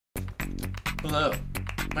Hello,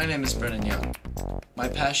 my name is Brennin Young. My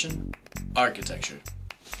passion? Architecture.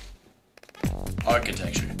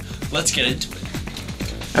 Architecture. Let's get into it.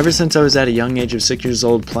 Ever since I was at a young age of 6 years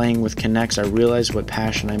old playing with Connects, I realized what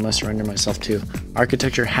passion I must surrender myself to.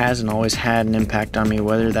 Architecture has and always had an impact on me,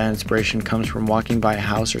 whether that inspiration comes from walking by a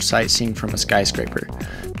house or sightseeing from a skyscraper.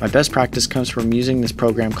 My best practice comes from using this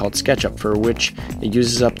program called SketchUp, for which it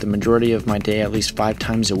uses up the majority of my day at least 5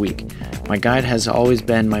 times a week. My guide has always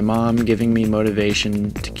been my mom, giving me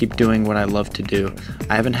motivation to keep doing what I love to do.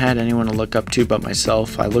 I haven't had anyone to look up to but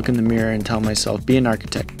myself. I look in the mirror and tell myself, be an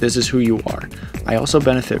architect, this is who you are. I also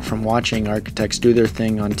benefit from watching architects do their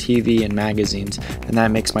thing on TV and magazines, and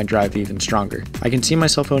that makes my drive even stronger. I can see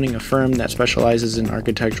myself owning a firm that specializes in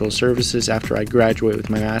architectural services after I graduate with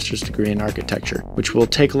my master's degree in architecture, which will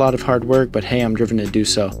take a lot of hard work, but hey, I'm driven to do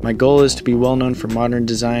so. My goal is to be well known for modern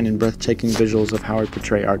design and breathtaking visuals of how I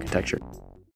portray architecture.